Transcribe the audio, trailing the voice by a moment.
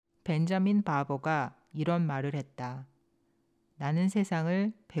벤자민 바버가 이런 말을 했다. 나는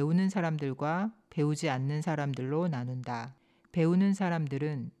세상을 배우는 사람들과 배우지 않는 사람들로 나눈다. 배우는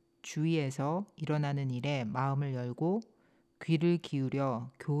사람들은 주위에서 일어나는 일에 마음을 열고 귀를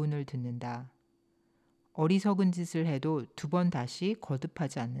기울여 교훈을 듣는다. 어리석은 짓을 해도 2번 다시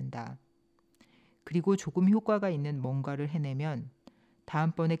거듭하지 않는다. 그리고 조금 효과가 있는 뭔가를 해내면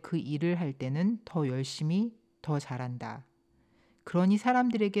다음번에 그 일을 할 때는 더 열심히 더 잘한다. 그러니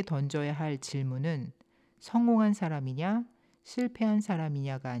사람들에게 던져야 할 질문은 성공한 사람이냐 실패한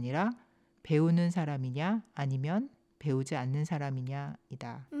사람이냐가 아니라 배우는 사람이냐 아니면 배우지 않는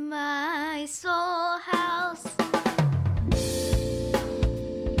사람이냐이다. My soul house.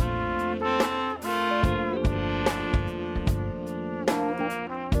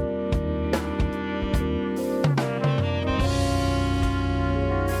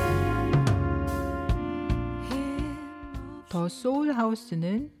 더 소울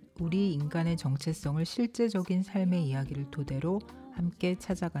하우스는 우리 인간의 정체성을 실제적인 삶의 이야기를 토대로 함께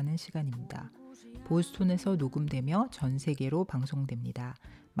찾아가는 시간입니다. 보스톤에서 녹음되며 전 세계로 방송됩니다.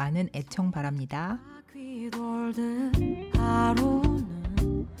 많은 애청 바랍니다.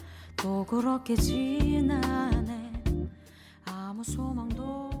 하루는 또 그렇게 지나네. 아무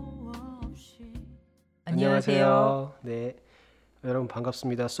소망도 없이. 안녕하세요. 네, 여러분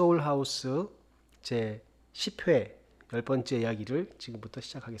반갑습니다. 소울 하우스 제 10회 10번째 이야기를 지금부터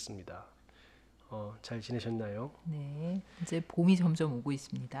시작하겠습니다. 잘 지내셨나요? 네, 이제 봄이 점점 오고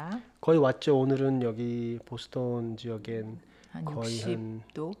있습니다. 거의 왔죠. 오늘은 여기 보스턴 지역엔 한 거의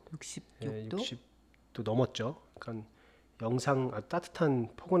 60도, 66도? 60도 넘었죠. 그러니까 영상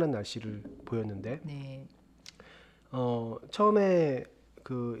따뜻한 포근한 날씨를 보였는데 네. 처음에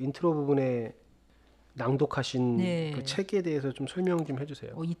그 인트로 부분에 낭독하신 네. 그 책에 대해서 좀 설명 좀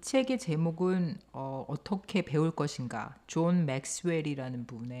해주세요. 이 책의 제목은 어떻게 배울 것인가, 존 맥스웰이라는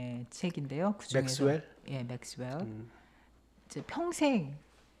분의 책인데요. 그 중에서 맥스웰? 예, 맥스웰. 이제 평생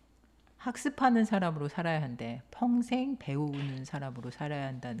학습하는 사람으로 살아야 한대. 평생 배우는 사람으로 살아야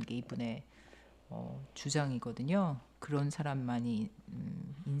한다는 게 이분의 주장이거든요. 그런 사람만이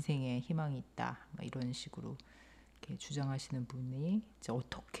인생에 희망이 있다. 이런 식으로 이렇게 주장하시는 분이 이제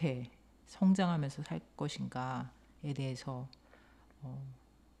어떻게 성장하면서 살 것인가에 대해서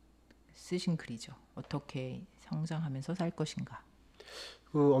쓰신 글이죠. 어떻게 성장하면서 살 것인가.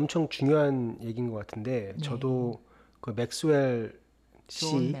 그 엄청 중요한 얘기인 것 같은데 네. 저도 그 맥스웰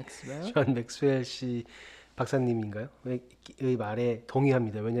씨, 존 맥스웰 씨 박사님인가요? 의 말에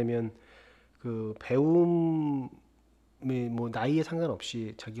동의합니다. 왜냐하면 그 배움이 뭐 나이에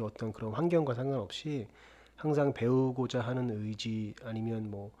상관없이 자기 어떤 그런 환경과 상관없이 항상 배우고자 하는 의지 아니면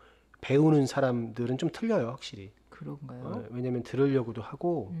뭐 배우는 사람들은 좀 틀려요, 확실히. 그런가요? 왜냐하면 들으려고도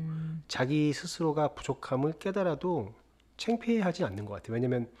하고 자기 스스로가 부족함을 깨달아도 창피하지 않는 것 같아요.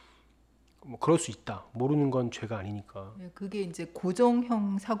 왜냐하면 뭐 그럴 수 있다. 모르는 건 죄가 아니니까. 네, 그게 이제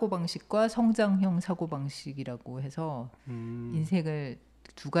고정형 사고방식과 성장형 사고방식이라고 해서 인생을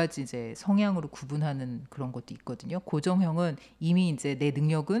 2가지 이제 성향으로 구분하는 그런 것도 있거든요. 고정형은 이미 이제 내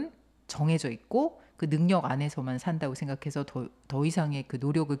능력은 정해져 있고 그 능력 안에서만 산다고 생각해서 더 이상의 그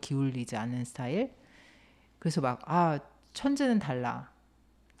노력을 기울이지 않는 스타일. 그래서 막 천재는 달라.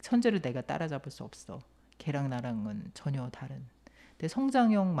 천재를 내가 따라잡을 수 없어. 걔랑 나랑은 전혀 다른. 근데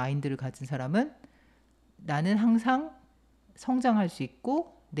성장형 마인드를 가진 사람은 나는 항상 성장할 수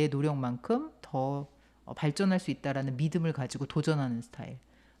있고 내 노력만큼 더 발전할 수 있다라는 믿음을 가지고 도전하는 스타일.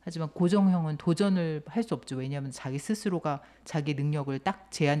 하지만 고정형은 도전을 할 수 없죠. 왜냐하면 자기 스스로가 자기 능력을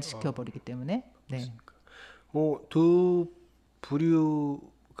딱 제한시켜 버리기 때문에. 네. 뭐 두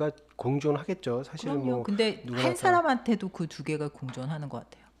부류가 공존하겠죠. 사실은 그럼요. 뭐 근데 한 사람한테도 그 2개가 공존하는 것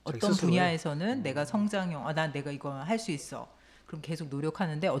같아요. 어떤 분야에서는 내가 성장형, 난 내가 이거 할 수 있어. 그럼 계속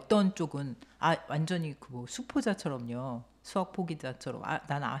노력하는데 어떤 쪽은 완전히 그 뭐 수포자처럼요. 수학 포기자처럼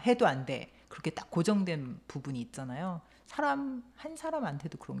난 해도 안 돼. 그렇게 딱 고정된 부분이 있잖아요. 한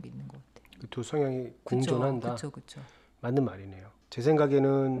사람한테도 그런 게 있는 것 같아요. 그 두 성향이 공존한다. 그렇죠. 맞는 말이네요. 제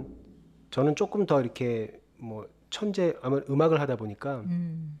생각에는 저는 조금 더 이렇게 뭐 아마 음악을 하다 보니까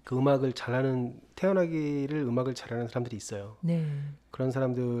그 음악을 잘하는 태어나기를 음악을 잘하는 사람들이 있어요. 네. 그런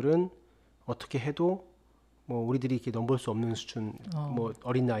사람들은 어떻게 해도 뭐 우리들이 이렇게 넘볼 수 없는 수준, 뭐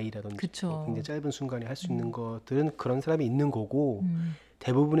어린 나이라든지 뭐 굉장히 짧은 순간에 할 수 있는 것들은 그런 사람이 있는 거고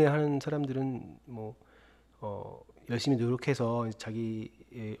대부분의 하는 사람들은 뭐 열심히 노력해서 자기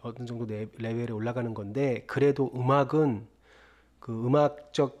어느 정도 레벨에 올라가는 건데 그래도 음악은 그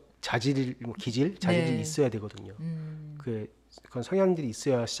음악적 기질이 있어야 되거든요. 그 그런 성향들이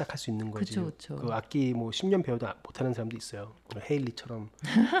있어야 시작할 수 있는 거지. 그쵸. 그 악기 뭐 10년 배워도 못하는 사람도 있어요. 헤일리처럼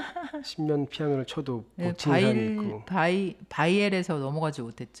 10년 피아노를 쳐도 못 치는 사람이 있고. 바이엘에서 넘어가지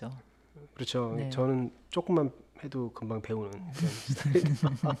못했죠. 그렇죠. 네. 저는 조금만 해도 금방 배우는 그런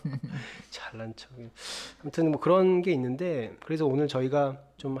스타일이라 잘난 척. 아무튼 뭐 그런 게 있는데, 그래서 오늘 저희가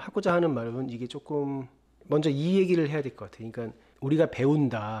좀 하고자 하는 말은 이게 조금 먼저 이 얘기를 해야 될 것 같아요. 그러니까 우리가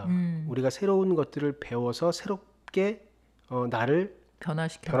배운다, 우리가 새로운 것들을 배워서 새롭게 나를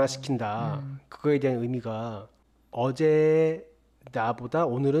변화시킨다. 그거에 대한 의미가 어제 나보다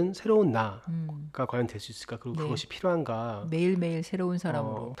오늘은 새로운 나가 과연 될 수 있을까? 그리고 그것이 필요한가? 매일매일 새로운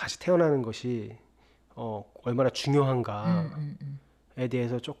사람으로 다시 태어나는 것이 얼마나 중요한가에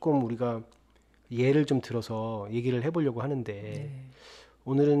대해서 조금 우리가 예를 좀 들어서 얘기를 해보려고 하는데,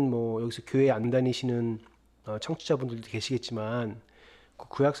 오늘은 뭐 여기서 교회 안 다니시는 청취자분들도 계시겠지만, 그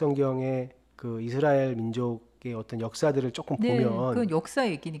구약 성경의 그 이스라엘 민족의 어떤 역사들을 조금 보면, 그건 역사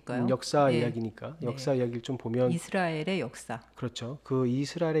얘기니까요. 역사 이야기니까 역사 이야기를 좀 보면 이스라엘의 역사. 그렇죠. 그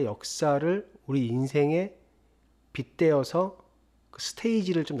이스라엘의 역사를 우리 인생에 빗대어서 그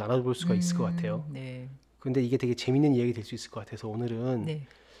스테이지를 좀 나눠볼 수가 있을 것 같아요. 그런데 이게 되게 재밌는 이야기 될 수 있을 것 같아서 오늘은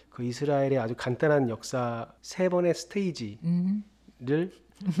그 이스라엘의 아주 간단한 역사 3번의 스테이지를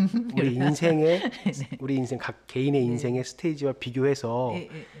우리 인생 각 개인의 인생의 스테이지와 비교해서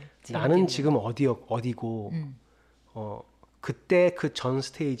나는 지금 어디고 그때 그 전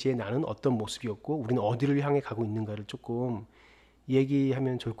스테이지에 나는 어떤 모습이었고 우리는 어디를 향해 가고 있는가를 조금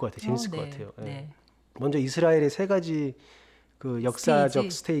얘기하면 좋을 것 같아요. 재밌을 것 같아요. 먼저 이스라엘의 3가지 그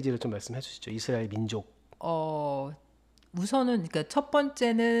역사적 스테이지를 좀 말씀해 주시죠. 이스라엘 민족. 우선은 그러니까 첫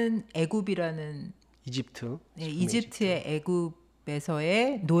번째는 애굽이라는 이집트의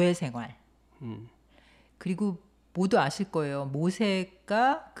애굽에서의 노예 생활. 그리고 모두 아실 거예요.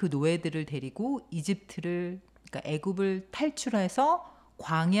 모세가 그 노예들을 데리고 그러니까 애굽을 탈출해서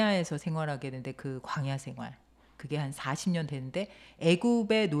광야에서 생활하게 되는데, 그 광야 생활 그게 한 40년 되는데,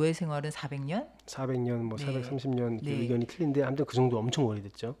 애굽의 노예 생활은 400년 뭐 430년 의견이 틀린데 아무튼 그 정도 엄청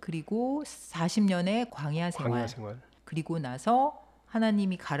오래됐죠. 그리고 40년의 광야 생활. 그리고 나서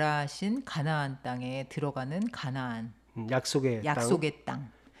하나님이 가라하신 가나안 땅에 들어가는 가나안, 약속의 땅.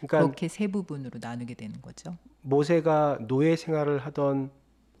 그러니까 그렇게 3부분으로 나누게 되는 거죠. 모세가 노예 생활을 하던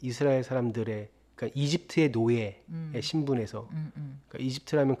이스라엘 사람들의, 그러니까 이집트의 노예의 신분에서, 그러니까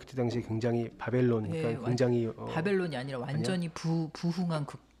이집트라면 그때 당시에 굉장히 바벨론, 그러니까 굉장히 바벨론이 아니라 완전히 부흥한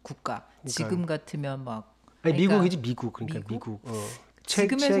국가. 그러니까, 지금 같으면 막 미국이지. 미국. 그러니까 미국.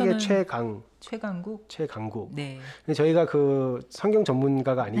 지금에서는 최강국. 근데 저희가 그 성경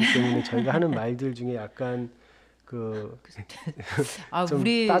전문가가 아니기 때문에 저희가 하는 말들 중에 약간 좀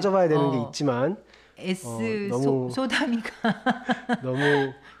우리 따져봐야 되는 게 있지만, 너무 소담이가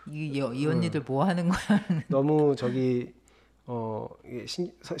너무 이 언니들 뭐 하는 거야? 너무 저기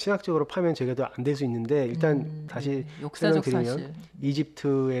신학적으로 파면 제가 더 안 될 수 있는데, 일단 다시 설명드리면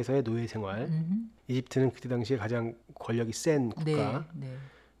이집트에서의 노예 생활. 이집트는 그때 당시에 가장 권력이 센 국가.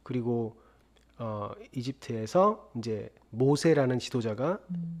 그리고 이집트에서 이제 모세라는 지도자가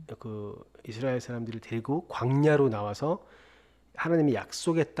그 이스라엘 사람들을 데리고 광야로 나와서 하나님의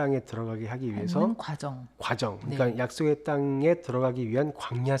약속의 땅에 들어가게 하기 위해서 과정. 그러니까 약속의 땅에 들어가기 위한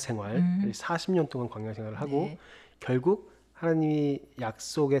광야 생활, 40년 동안 광야 생활을 하고 결국 하나님이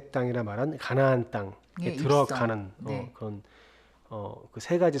약속의 땅이라 말한 가나안 땅에 들어가는 그런 그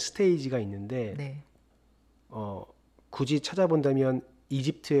 3가지 스테이지가 있는데, 굳이 찾아본다면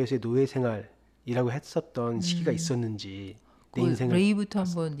이집트에서의 노예 생활이라고 했었던 시기가 있었는지 내 인생을 레이부터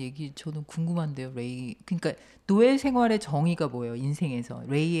한번 저는 궁금한데요. 레이, 그러니까 노예 생활의 정의가 뭐예요? 인생에서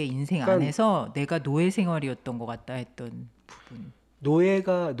레이의 인생 안에서 내가 노예 생활이었던 것 같다 했던 부분.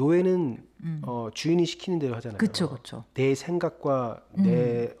 노예는 주인이 시키는 대로 하잖아요. 그렇죠. 내 생각과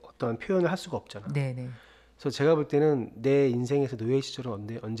내 어떤 표현을 할 수가 없잖아. 그래서 제가 볼 때는 내 인생에서 노예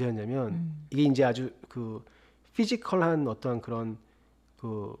시절은 언제였냐면, 이게 이제 아주 그 피지컬한 어떤 그런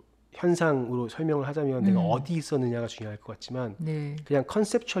그 현상으로 설명을 하자면 내가 어디 있었느냐가 중요할 것 같지만, 그냥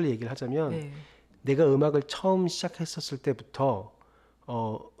컨셉추얼리 얘기를 하자면 내가 음악을 처음 시작했었을 때부터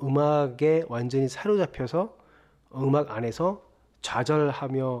음악에 완전히 사로잡혀서 음악 안에서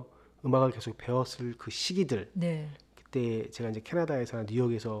좌절하며 음악을 계속 배웠을 그 시기들. 그때 제가 이제 캐나다에서나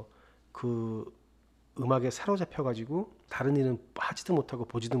뉴욕에서 그 음악에 사로잡혀가지고 다른 일은 하지도 못하고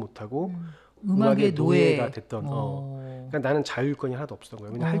보지도 못하고 음악의 노예가 됐던. 그러니까 나는 자율권이 하나도 없었던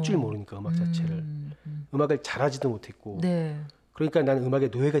거예요. 왜냐면 할 줄 모르니까 음악 자체를. 음악을 잘하지도 못했고. 그러니까 나는 음악의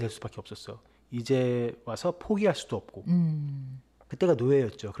노예가 될 수밖에 없었어. 이제 와서 포기할 수도 없고. 그때가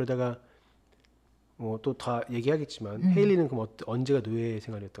노예였죠. 그러다가 또 다 얘기하겠지만 헤일리는 그럼 언제가 노예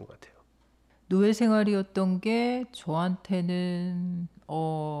생활이었던 것 같아요? 노예 생활이었던 게 저한테는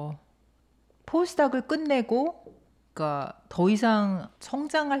포스닥을 끝내고 그러니까 더 이상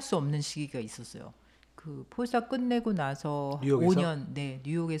성장할 수 없는 시기가 있었어요. 그 포스닥 끝내고 나서 뉴욕에서? 5년, 네,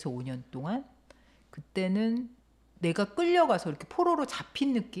 뉴욕에서 5년 동안 그때는 내가 끌려가서 이렇게 포로로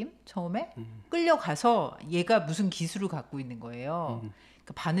잡힌 느낌 처음에 끌려가서 얘가 무슨 기술을 갖고 있는 거예요.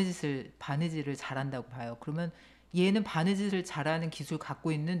 그러니까 바느질을 잘한다고 봐요. 그러면 얘는 바느질을 잘하는 기술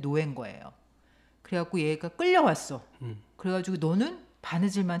갖고 있는 노예인 거예요. 그래갖고 얘가 끌려왔어. 그래가지고 너는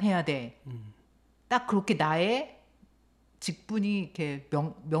바느질만 해야 돼. 딱 그렇게 나의 직분이 이렇게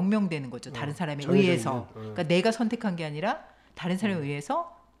명명되는 거죠. 다른 사람에 의해서. 그러니까 내가 선택한 게 아니라 다른 사람에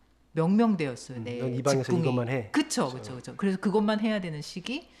의해서 명명되었어요. 내 넌 이 방에서 직분이. 이것만 해. 그쵸. 그래서 그것만 해야 되는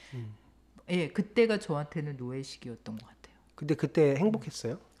시기. 예, 그때가 저한테는 노예 시기였던 것 같아요. 근데 그때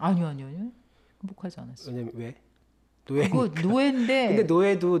행복했어요? 아니요. 행복하지 않았어요. 왜냐면 왜? 그거 노예인데. 근데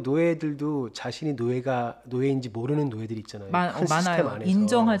노예들도 자신이 노예인지 모르는 노예들이 있잖아요. 큰 시스템 많아요. 안에서.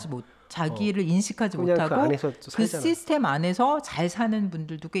 인정하지 못, 자기를 인식하지 못하고 그 안에서 그 시스템 안에서 잘 사는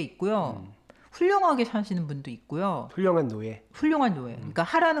분들도 꽤 있고요. 훌륭하게 사시는 분도 있고요. 훌륭한 노예. 그러니까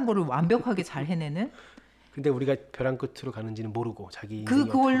하라는 거를 완벽하게 잘 해내는. 근데 우리가 벼랑 끝으로 가는지는 모르고 자기 인생이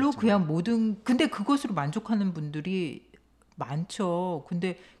그걸로 그냥 근데 그것으로 만족하는 분들이 많죠.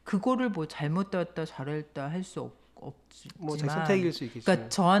 근데 그거를 뭐 잘못됐다 잘했다 할 수 없지만 뭐 자기 선택일 수 있겠지만. 그러니까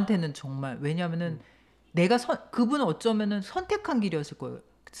저한테는 정말 왜냐하면은 그분은 어쩌면은 선택한 길이었을 거예요.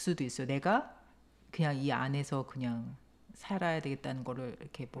 수도 있어요. 내가 그냥 이 안에서 그냥 살아야 되겠다는 거를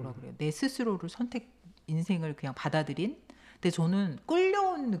이렇게 뭐라 그래요. 내 스스로를 인생을 그냥 받아들인. 근데 저는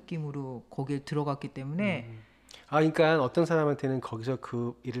끌려온 느낌으로 거기에 들어갔기 때문에. 그러니까 어떤 사람한테는 거기서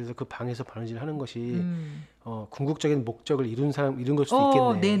예를 들어서 그 방에서 바느질 하는 것이 궁극적인 목적을 이룬 걸 수도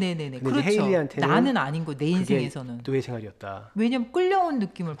있겠네. 네네네. 근데 그렇죠. 헤일리한테는 나는 아닌 거 내 인생에서는 노예 생활이었다. 왜냐면 끌려온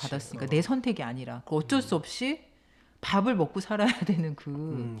느낌을 받았으니까 내 선택이 아니라 어쩔 수 없이 밥을 먹고 살아야 되는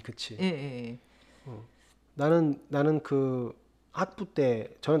그치. 예. 나는 그 학부 때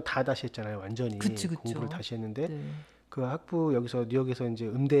저는 다시 했잖아요. 완전히 그치. 공부를 다시 했는데 네. 그 학부 여기서 뉴욕에서 이제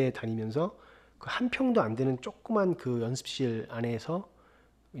음대에 다니면서 그 한 평도 안 되는 조그만 그 연습실 안에서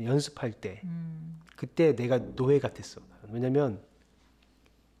연습할 때 그때 내가 노예 같았어. 왜냐면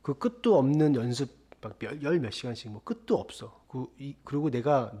그 끝도 없는 연습 막 열 몇 시간씩 뭐 끝도 없어. 그리고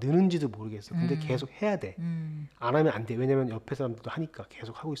내가 느는지도 모르겠어. 근데 계속 해야 돼. 안 하면 안 돼. 왜냐면 옆에 사람들도 하니까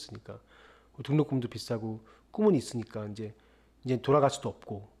계속 하고 있으니까. 등록금도 비싸고 꿈은 있으니까 이제 돌아갈 수도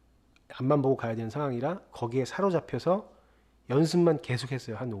없고 앞만 보고 가야 되는 상황이라 거기에 사로잡혀서 연습만 계속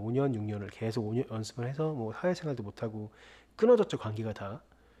했어요. 한 5년, 6년을 계속 5년 연습을 해서 뭐 사회생활도 못하고 끊어졌죠. 관계가 다.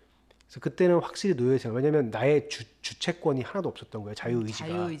 그래서 그때는 확실히 노예 생활. 왜냐면 나의 주체권이 하나도 없었던 거예요.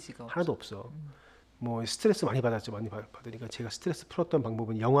 자유의지가 하나도 없어. 뭐 스트레스 많이 받았죠. 많이 받으니까 제가 스트레스 풀었던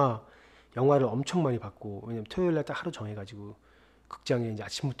방법은 영화를 엄청 많이 봤고 왜냐면 토요일 날 딱 하루 정해가지고 극장에 이제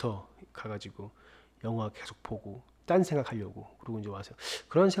아침부터 가가지고 영화 계속 보고 딴 생각하려고 그리고 이제 와서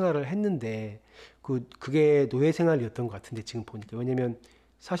그런 생활을 했는데 그게 노예 생활이었던 것 같은데 지금 보니까 왜냐면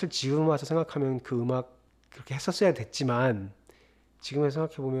사실 지금 와서 생각하면 그 음악 그렇게 했었어야 됐지만 지금에서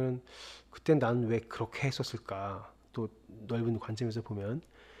생각해 보면 그땐 난 왜 그렇게 했었을까 또 넓은 관점에서 보면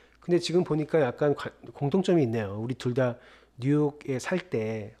근데 지금 보니까 약간 공통점이 있네요. 우리 둘 다 뉴욕에 살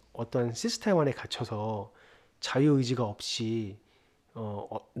때 어떤 시스템 안에 갇혀서 자유의지가 없이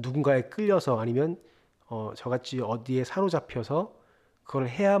누군가에 끌려서 아니면 저같이 어디에 사로잡혀서 그걸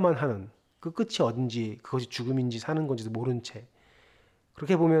해야만 하는 그 끝이 어딘지 그것이 죽음인지 사는 건지도 모른 채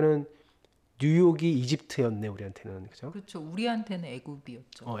그렇게 보면은 뉴욕이 이집트였네 우리한테는 그죠? 그렇죠. 우리한테는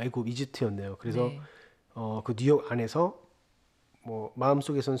애굽이었죠. 애굽 이집트였네요. 그래서 네. 그 뉴욕 안에서 뭐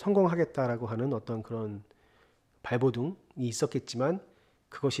마음속에서는 성공하겠다라고 하는 어떤 그런 발버둥이 있었겠지만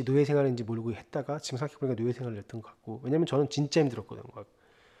그것이 노예 생활인지 모르고 했다가 지금 생각해보니까 노예 생활이었던 것 같고 왜냐면 저는 진짜 힘들었거든요.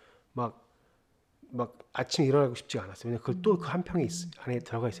 막 아침에 일어나고 싶지가 않았어요. 왜냐면 그걸 또 그 한 평에 안에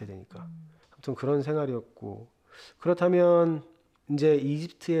들어가 있어야 되니까. 아무튼 그런 생활이었고 그렇다면 이제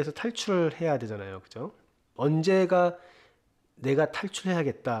이집트에서 탈출을 해야 되잖아요. 그죠? 언제가 내가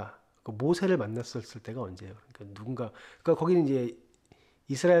탈출해야겠다. 그 모세를 만났었을 때가 언제예요? 그러니까 거기는 이제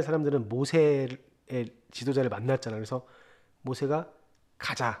이스라엘 사람들은 모세의 지도자를 만났잖아요. 그래서 모세가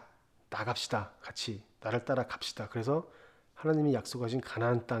가자, 나갑시다, 같이 나를 따라 갑시다. 그래서 하나님이 약속하신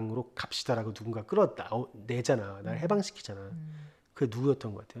가나안 땅으로 갑시다라고 누군가 끌어내잖아. 날 해방시키잖아. 그게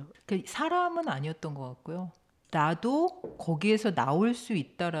누구였던 것 같아요? 사람은 아니었던 것 같고요. 나도 거기에서 나올 수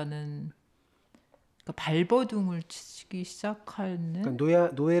있다라는 그러니까 발버둥을 치기 시작하는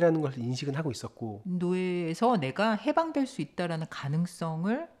그러니까 노예라는 걸 인식은 하고 있었고 노예에서 내가 해방될 수 있다라는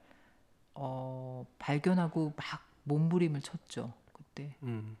가능성을 발견하고 막 몸부림을 쳤죠. 그때.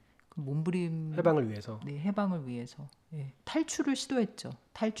 몸부림 해방을 위해서. 네, 해방을 위해서 예, 탈출을 시도했죠.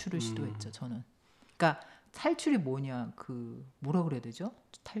 저는. 그러니까 탈출이 뭐냐 뭐라 그래야 되죠?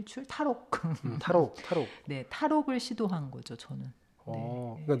 탈출? 탈옥. 탈옥. 네, 탈옥을 시도한 거죠. 저는.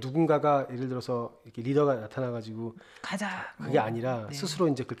 그러니까 누군가가 예를 들어서 이렇게 리더가 나타나가지고 가자. 그게 아니라 네. 스스로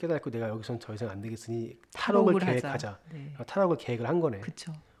이제 그걸 깨닫고 내가 여기선 더 이상 안 되겠으니 탈옥을 계획하자. 네. 탈옥을 계획을 한 거네.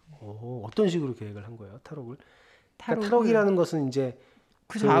 그렇죠. 어떤 식으로 계획을 한 거예요? 탈옥을? 그러니까 탈옥이라는 것은 이제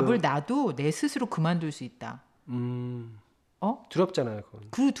그 잡을 놔도 내 스스로 그만둘 수 있다. 두렵잖아요.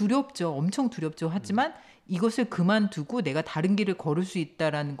 그건. 두렵죠. 엄청 두렵죠. 하지만 이것을 그만두고 내가 다른 길을 걸을 수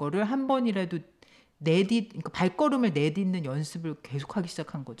있다라는 거를 한 번이라도 그러니까 발걸음을 내딛는 연습을 계속하기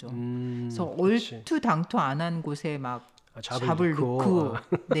시작한 거죠. 그래서 얼투당토 안 한 곳에 막 잡을 넣고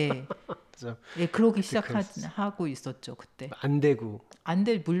네, 네 그러기 시작하고 있었죠. 그때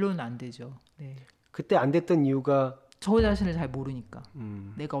물론 안 되죠. 네. 그때 안 됐던 이유가 저 자신을 잘 모르니까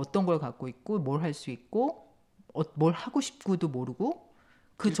내가 어떤 걸 갖고 있고 뭘 할 수 있고 뭘 하고 싶고도 모르고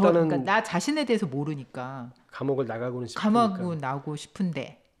그러니까 나 자신에 대해서 모르니까 감옥을 나가고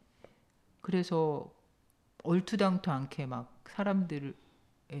싶은데 그래서 얼투당토 않게 막 사람들을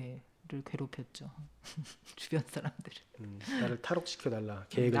괴롭혔죠. 주변 사람들을. 나를 탈옥시켜달라.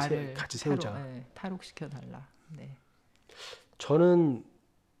 계획을 같이 세우자. 탈옥시켜달라. 네. 저는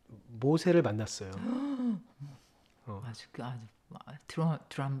모세를 만났어요. 아주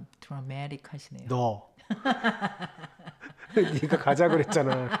드라마틱 하시네요. 너. 네가 가자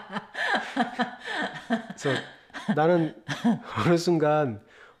그랬잖아. 그래서 나는 어느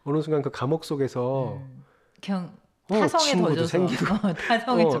순간 그 감옥 속에서 그냥 타성에 젖어서 생기고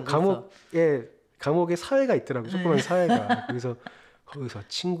타성에 젖어서 감옥에 사회가 있더라고. 조그만 사회가. 거기서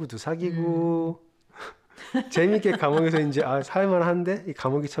친구도 사귀고 재밌게 감옥에서 이제 살만 한데 이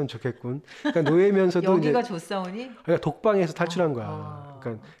감옥이 참 좋겠군. 그러니까 노예면서도 여기가 좋사오니? 그러니까 독방에서 탈출한 거야.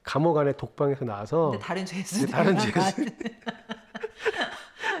 그러니까 감옥 안에 독방에서 나와서 근데 다른 죄수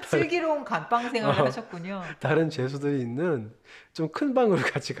슬기로운 감방 생활을 하셨군요. 다른 죄수들이 있는 좀 큰 방으로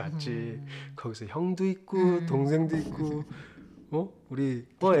같이 갔지. 거기서 형도 있고 동생도 있고 우리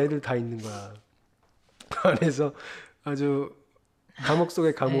애들 다 있는 거야. 안에서 아주 감옥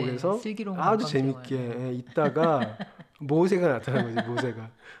속의 감옥에서 아주 재밌게 있다가 모세가 나타난 거지.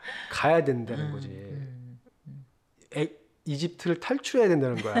 모세가 가야 된다는 거지. 이집트를 탈출해야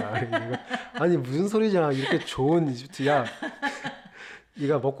된다는 거야. 아니 무슨 소리냐. 이렇게 좋은 이집트야.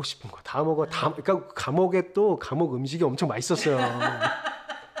 네가 먹고 싶은 거 다 먹어. 그러니까 감옥에 또 감옥 음식이 엄청 맛있었어요.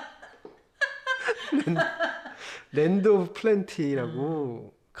 랜드 오브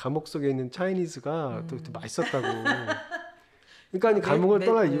플랜티라고 감옥 속에 있는 차이니즈가 또 맛있었다고. 그러니까 감옥을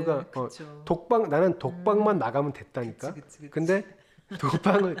떠날 이유가 나는 독방만 나가면 됐다니까. 그치. 근데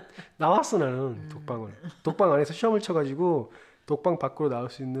독방을 나왔어. 나는 독방 안에서 시험을 쳐가지고 독방 밖으로 나올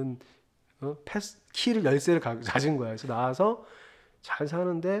수 있는 키를 열쇠를 가진 거야. 그래서 나와서 잘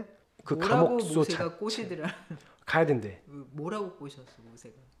사는데 그 감옥소 모세가 꼬시더라. 가야 된대. 뭐라고 꼬셨어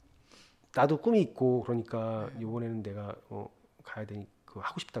모세가? 나도 꿈이 있고 그러니까 이번에는 내가 가야 되니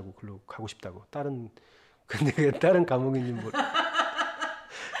하고 싶다고 글로 가고 싶다고. 근데 다른 감옥인지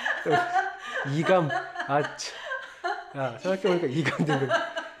이감 야 생각해보니까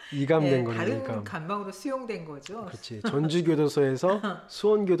이감된 거네. 다른 감방으로 수용된 거죠. 그렇지. 전주교도소에서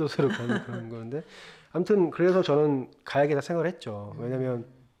수원교도소로 가는 그런 건데 아무튼 그래서 저는 가야겠다 생각을 했죠. 왜냐면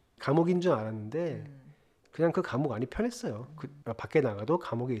감옥인 줄 알았는데 그냥 그 감옥 안이 편했어요. 밖에 나가도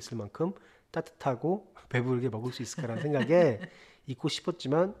감옥에 있을 만큼 따뜻하고 배부르게 먹을 수 있을까라는 생각에 있고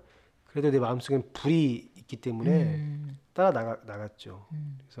싶었지만 그래도 내 마음속엔 불이 있기 때문에 따라 나갔죠.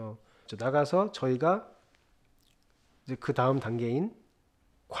 그래서 나가서 저희가 이제 그 다음 단계인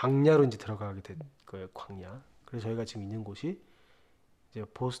광야로 이제 들어가게 된 거예요. 광야. 그래서 저희가 지금 있는 곳이 이제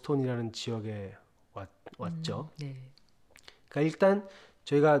보스턴이라는 지역에 왔죠. 네. 그러니까 일단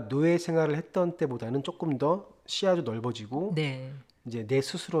저희가 노예 생활을 했던 때보다는 조금 더 시야도 넓어지고 네. 이제 내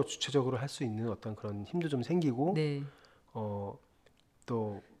스스로 주체적으로 할 수 있는 어떤 그런 힘도 좀 생기고 네.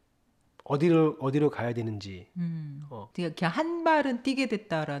 또 어디로 가야 되는지 그냥 한 발은 뛰게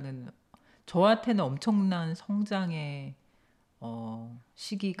됐다라는 저한테는 엄청난 성장의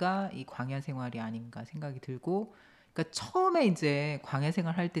시기가 이 광야 생활이 아닌가 생각이 들고, 그러니까 처음에 이제 광야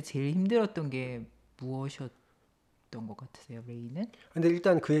생활 할 때 제일 힘들었던 게 무엇이었던 것 같으세요, 레이는? 근데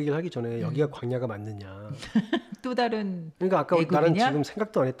일단 그 얘기를 하기 전에 여기가 광야가 맞느냐. 또 다른 그러니까 아까 애굽이냐? 나는 지금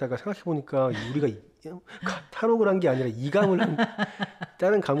생각도 안 했다가 생각해 보니까 우리가 탈옥을 한 게 아니라 이감을 한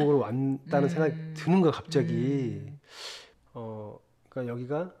다른 감옥으로 왔다는 생각이 드는 거야 갑자기. 그러니까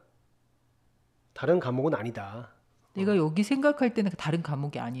여기가 다른 감옥은 아니다. 내가 여기 생각할 때는 다른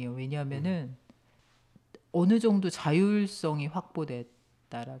감옥이 아니에요. 왜냐하면은 어느 정도 자율성이 확보됐고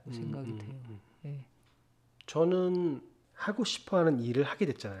같다라고 생각이 돼요. 네. 저는 하고 싶어하는 일을 하게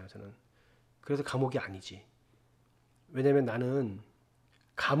됐잖아요. 저는 그래서 감옥이 아니지. 왜냐면 나는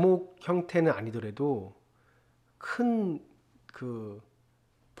감옥 형태는 아니더라도 큰 그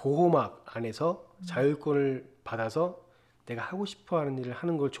보호막 안에서 자율권을 받아서 내가 하고 싶어하는 일을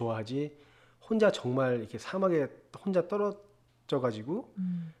하는 걸 좋아하지. 혼자 정말 이렇게 사막에 혼자 떨어져 가지고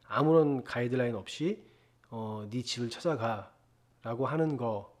아무런 가이드라인 없이 네 집을 찾아가라고 하는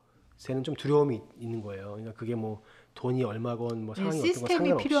것에는 좀 두려움이 있는 거예요. 그러니까 그게 뭐 돈이 얼마건 뭐 상황이 어떤 건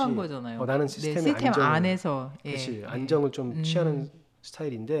상관없이 필요한 거잖아요. 나는 시스템 안에서 그렇지, 안정을 좀 취하는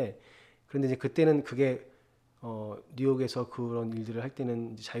스타일인데, 그런데 이제 그때는 그게 뉴욕에서 그런 일들을 할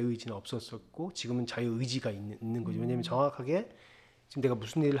때는 이제 자유의지는 없었었고 지금은 자유의지가 있는 거죠. 왜냐하면 정확하게 지금 내가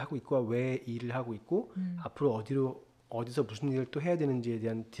무슨 일을 하고 있고 왜 일을 하고 있고 앞으로 어디서 무슨 일을 또 해야 되는지에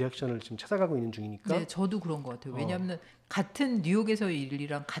대한 디렉션을 지금 찾아가고 있는 중이니까. 네, 저도 그런 것 같아요. 왜냐하면 같은 뉴욕에서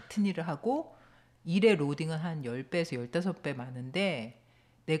일이랑 같은 일을 하고 일의 로딩은 한 10배에서 15배 많은데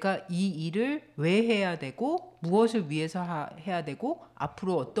내가 이 일을 왜 해야 되고 무엇을 위해서 해야 되고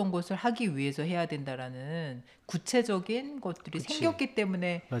앞으로 어떤 것을 하기 위해서 해야 된다라는 구체적인 것들이 생겼기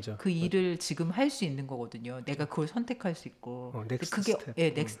때문에 맞아. 그 일을 지금 할 수 있는 거거든요. 내가 그걸 선택할 수 있고.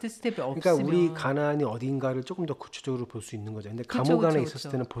 그게 넥스트 스텝이 없으면. 그러니까 우리 가나안이 어딘가를 조금 더 구체적으로 볼 수 있는 거죠. 근데 감옥 안에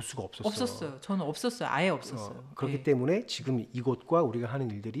있었을 때는 볼 수가 없었어요. 저는 없었어요. 아예 없었어요. 그렇기 때문에 지금 이곳과 우리가 하는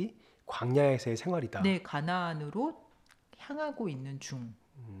일들이 광야에서의 생활이다. 네, 가나안으로 향하고 있는 중.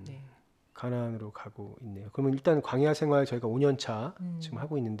 네. 가나안으로 가고 있네요. 그러면 일단 광야 생활 저희가 5년 차 지금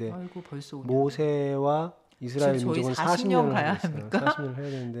하고 있는데, 아이고, 벌써 5년. 모세와 이스라엘 민족은 40년 가야 합니까? 40년을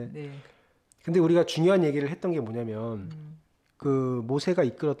해야 되는데. 네. 근데 우리가 중요한 얘기를 했던 게 뭐냐면 그 모세가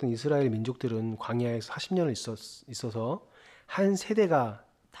이끌었던 이스라엘 민족들은 광야에서 40년을 있어서 한 세대가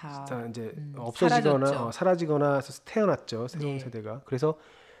다 이제 없어지거나 사라지거나 해서 태어났죠. 새로운 세대가. 그래서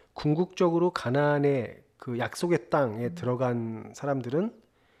궁극적으로 가나안의 그 약속의 땅에 들어간 사람들은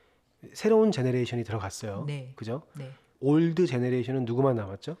새로운 제너레이션이 들어갔어요. 네. 그죠? 네. 올드 제너레이션은 누구만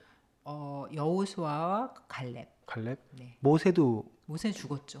남았죠? 여호수아와 갈렙. 네. 모세는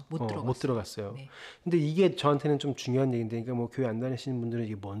죽었죠. 못 들어갔어요. 네. 근데 이게 저한테는 좀 중요한 얘기인데, 그러니까 뭐 교회 안 다니시는 분들은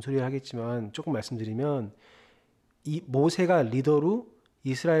이게 뭔 소리를 하겠지만 조금 말씀드리면, 이 모세가 리더로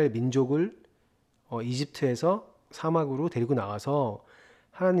이스라엘 민족을 이집트에서 사막으로 데리고 나와서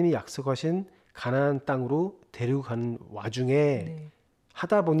하나님이 약속하신 가나안 땅으로 데리고 가는 와중에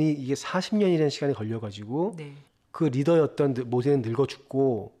하다 보니 이게 40년이라는 시간이 걸려가지고 그 리더였던 모세는 늙어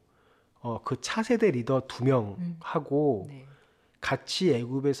죽고 그 차세대 리더 2명하고 같이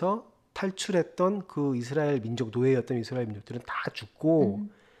애굽에서 탈출했던 그 이스라엘 민족, 노예였던 이스라엘 민족들은 다 죽고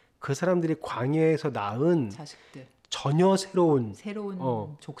그 사람들이 광야에서 낳은 자식들. 전혀 새로운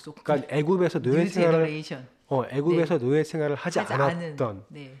족속. 그러니까 애굽에서 노예 생활을 하지 않았던.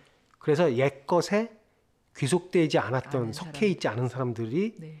 그래서 옛것에 귀속되지 않았던, 석해 있지 않은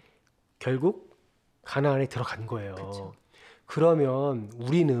사람들이 결국 가나안에 들어간 거예요. 그쵸. 그러면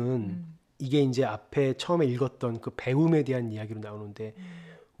우리는 이게 이제 앞에 처음에 읽었던 그 배움에 대한 이야기로 나오는데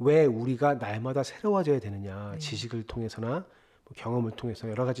왜 우리가 날마다 새로워져야 되느냐. 지식을 통해서나 뭐 경험을 통해서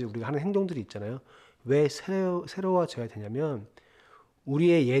여러 가지 우리가 하는 행동들이 있잖아요. 왜 새로워져야 되냐면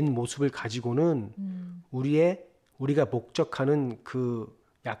우리의 옛 모습을 가지고는 우리가 목적하는 그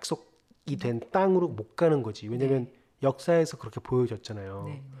약속이 된 땅으로 못 가는 거지. 왜냐면 역사에서 그렇게 보여졌잖아요.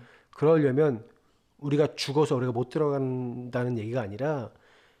 그러려면 우리가 죽어서 우리가 못 들어간다는 얘기가 아니라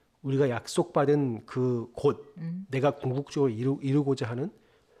우리가 약속받은 그 곳, 내가 궁극적으로 이루고자 하는,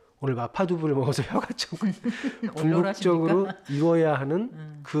 오늘 마파두부를 먹어서 혀가 좀 궁극적으로 이뤄야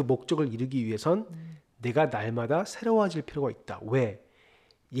하는 그 목적을 이루기 위해선 내가 날마다 새로워질 필요가 있다. 왜?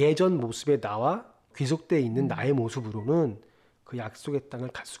 예전 모습의 나와 귀속되어 있는 나의 모습으로는 그 약속의 땅을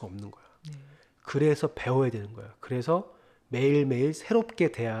갈 수가 없는 거야. 그래서 배워야 되는 거야. 그래서 매일매일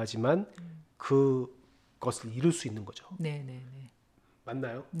새롭게 돼야지만 그것을 이룰 수 있는 거죠. 네네네.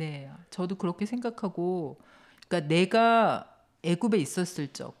 맞나요? 네, 저도 그렇게 생각하고, 그러니까 내가 애굽에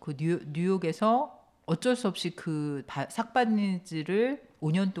있었을 적, 그 뉴욕에서 어쩔 수 없이 그 삭바니즈를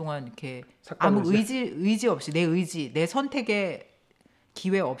 5년 동안 이렇게 아무 의지 없이 내 선택의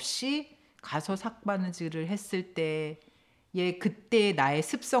기회 없이 가서 삭바니즈를 했을 때의 그때 나의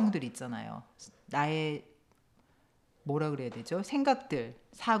습성들 있잖아요. 나의 뭐라 그래야 되죠? 생각들,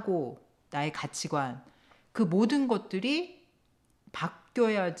 사고, 나의 가치관, 그 모든 것들이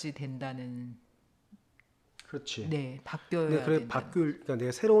바뀌어야지 된다는. 그렇지. 네, 바뀌어야 된다. 그러니까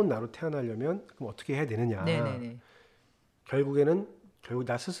내가 새로운 나로 태어나려면 그럼 어떻게 해야 되느냐. 네네네. 결국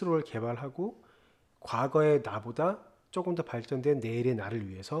나 스스로를 개발하고 과거의 나보다 조금 더 발전된 내일의 나를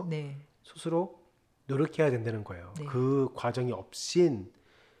위해서 스스로 노력해야 된다는 거예요. 그 과정이 없인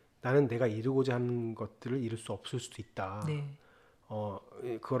나는 내가 이루고자 하는 것들을 이룰 수 없을 수도 있다. 네.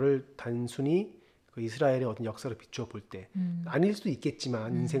 그거를 단순히 그 이스라엘의 어떤 역사를 비추어 볼 때 아닐 수도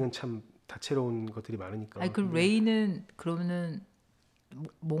있겠지만 인생은 참 다채로운 것들이 많으니까. 아니, 그럼 레이는 그러면은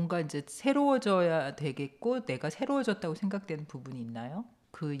뭔가 이제 새로워져야 되겠고 내가 새로워졌다고 생각되는 부분이 있나요?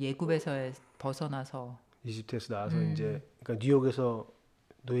 그 예굽에서 벗어나서 이집트에서 나와서 이제 그러니까 뉴욕에서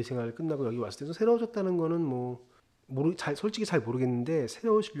노예 생활을 끝나고 여기 왔을 때도 새로워졌다는 거는 뭐 솔직히 잘 모르겠는데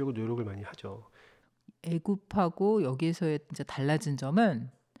새로워지려고 노력을 많이 하죠. 애굽하고 여기에서의 이제 달라진 점은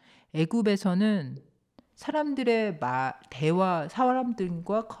애굽에서는 사람들의 대화,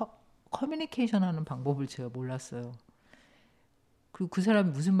 사람들과 커뮤니케이션 하는 방법을 제가 몰랐어요. 그리고 그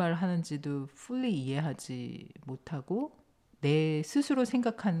사람이 무슨 말을 하는지도 fully 이해하지 못하고 내 스스로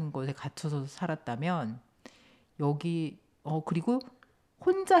생각하는 것에 갇혀서 살았다면 여기 그리고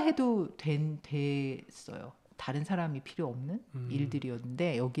혼자 해도 됐어요. 다른 사람이 필요 없는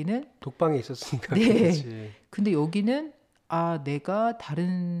일들이었는데 여기는 독방에 있었으니까. 네. 그렇지. 근데 여기는 내가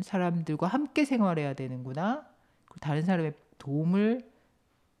다른 사람들과 함께 생활해야 되는구나. 다른 사람의 도움을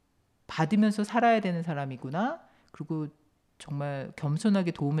받으면서 살아야 되는 사람이구나. 그리고 정말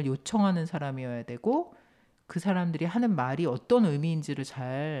겸손하게 도움을 요청하는 사람이어야 되고 그 사람들이 하는 말이 어떤 의미인지를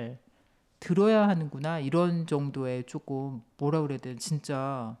잘 들어야 하는구나. 이런 정도의 조금 뭐라 그래야 되나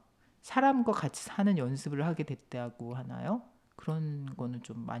진짜 사람과 같이 사는 연습을 하게 됐다고 하나요? 그런 거는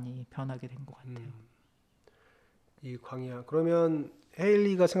좀 많이 변하게 된 것 같아요. 이 광야. 그러면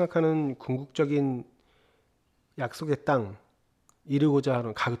헤일리가 생각하는 궁극적인 약속의 땅, 이루고자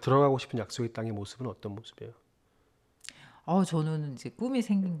하는 들어가고 싶은 약속의 땅의 모습은 어떤 모습이에요? 저는 이제 꿈이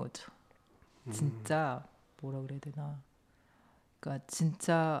생긴 거죠. 진짜 뭐라 그래야 되나? 그러니까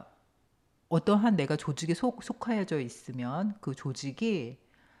진짜 어떠한 내가 조직에 속하여져 있으면 그 조직이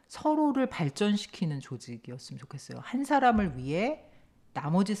서로를 발전시키는 조직이었으면 좋겠어요. 한 사람을 위해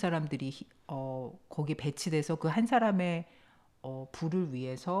나머지 사람들이 거기 배치돼서 그 한 사람의 부를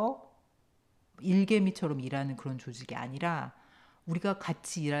위해서 일개미처럼 일하는 그런 조직이 아니라 우리가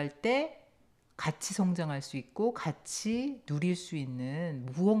같이 일할 때 같이 성장할 수 있고 같이 누릴 수 있는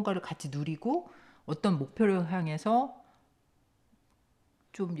무언가를 같이 누리고 어떤 목표를 향해서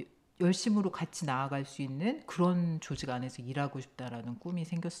좀 열심으로 같이 나아갈 수 있는 그런 조직 안에서 일하고 싶다라는 꿈이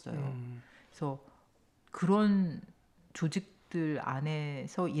생겼어요. 그래서 그런 조직들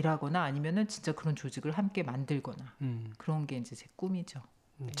안에서 일하거나 아니면은 진짜 그런 조직을 함께 만들거나 그런 게 이제 제 꿈이죠.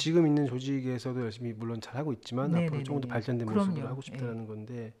 지금 있는 조직에서도 열심히 물론 잘 하고 있지만 앞으로 조금 더 발전된 모습을 하고 싶다는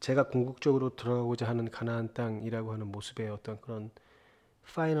건데 제가 궁극적으로 들어가고자 하는 가나안 땅이라고 하는 모습의 어떤 그런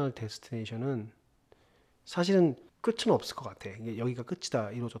파이널 데스티네이션은 사실은 끝은 없을 것 같아. 여기가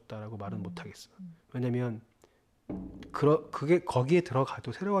끝이다, 이루어졌다라고 말은 못 하겠어. 왜냐면 그게 거기에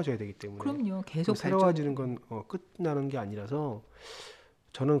들어가도 새로워져야 되기 때문에. 그럼요. 계속 새로워지는 건 끝나는 게 아니라서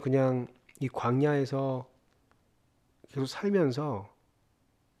저는 그냥 이 광야에서 계속 살면서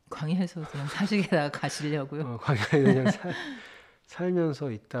광야에서 그냥 사시게다가 가시려고요. 광야에 그냥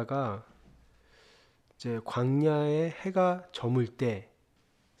살면서 있다가 이제 광야에 해가 저물 때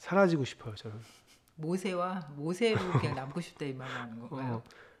사라지고 싶어요. 저는. 모세로 그냥 남고 싶다 이 말을 하는 건가요?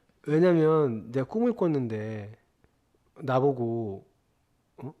 왜냐면 내가 꿈을 꿨는데 나보고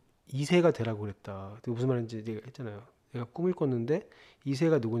이새가 되라고 그랬다. 무슨 말인지 내가 했잖아요. 내가 꿈을 꿨는데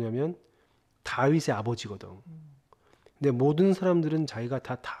이새가 누구냐면 다윗의 아버지거든. 근데 모든 사람들은 자기가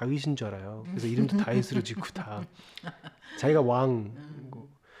다 다윗인 줄 알아요. 그래서 이름도 다윗으로 짓고 다 자기가 왕.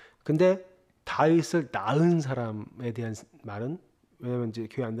 근데 다윗을 낳은 사람에 대한 말은 왜냐면 이제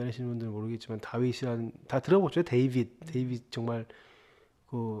교회 안 다니시는 분들은 모르겠지만 다윗이라는 다 들어보죠. 데이빗 정말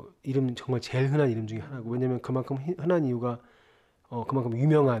그 이름 정말 제일 흔한 이름 중에 하나고 왜냐면 그만큼 흔한 이유가 그만큼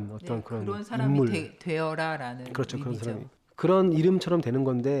유명한 어떤 그런 사람이 인물 되어라라는 그렇죠. 의미죠. 그런 사람이 그런 이름처럼 되는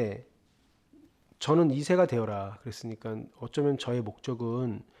건데 저는 이새가 되어라 그랬으니까 어쩌면 저의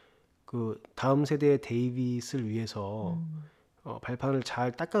목적은 그 다음 세대의 데이빗을 위해서 발판을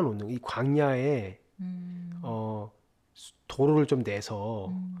잘 닦아놓는 이 광야에 도로를 좀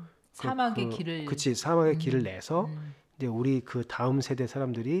내서 사막의 길을 사막의 길을 내서 이제 우리 그 다음 세대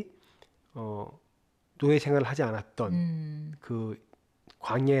사람들이 노예 생활을 하지 않았던 그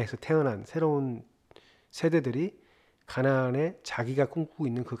광야에서 태어난 새로운 세대들이 가나안에 자기가 꿈꾸고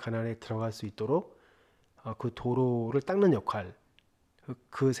있는 그 가나안에 들어갈 수 있도록 그 도로를 닦는 역할,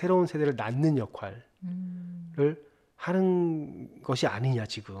 그 새로운 세대를 낳는 역할을 하는 것이 아니냐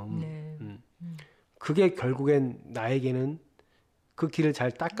지금. 네. 그게 결국엔 나에게는 그 길을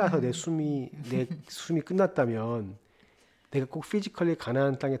잘 닦아서 내 숨이 끝났다면 내가 꼭 피지컬리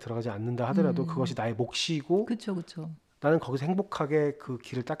가나안 땅에 들어가지 않는다 하더라도 그것이 나의 몫이고 그렇죠. 나는 거기서 행복하게 그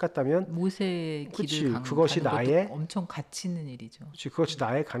길을 닦았다면 모세의 길을 그것이 나의 엄청 가치 있는 일이죠. 그치, 그것이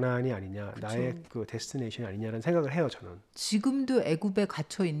나의 가나안이 아니냐, 그쵸. 나의 그 데스티네이션이 아니냐라는 생각을 해요. 저는 지금도 애굽에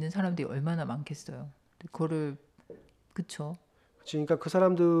갇혀 있는 사람들이 얼마나 많겠어요. 그거를 그쵸. 그러니까 그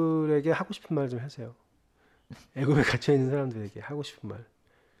사람들에게 하고 싶은 말 좀 하세요. 애굽에 갇혀 있는 사람들에게 하고 싶은 말.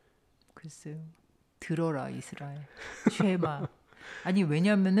 글쎄요. 들어라 이스라엘. 쉐마. 아니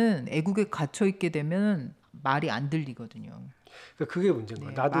왜냐면은 애국에 갇혀 있게 되면 말이 안 들리거든요. 그러니까 그게 문제인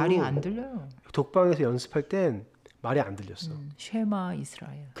거야. 나도 말이 안 들려요. 독방에서 연습할 땐 말이 안 들렸어. 쉐마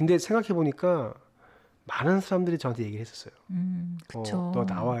이스라엘. 근데 생각해 보니까 많은 사람들이 저한테 얘기를 했었어요. 그쵸. 너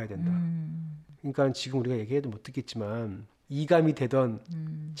나와야 된다. 그러니까 지금 우리가 얘기해도 못 듣겠지만 이감이 되던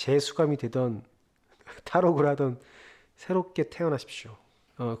재수감이 되던 탈옥을 하던 새롭게 태어나십시오.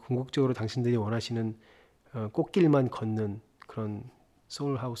 궁극적으로 당신들이 원하시는 꽃길만 걷는 그런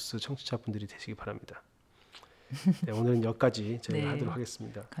소울하우스 청취자분들이 되시기 바랍니다. 네, 오늘은 여기까지 저희가 하도록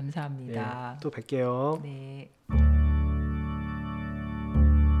하겠습니다. 감사합니다. 네, 또 뵐게요. 네.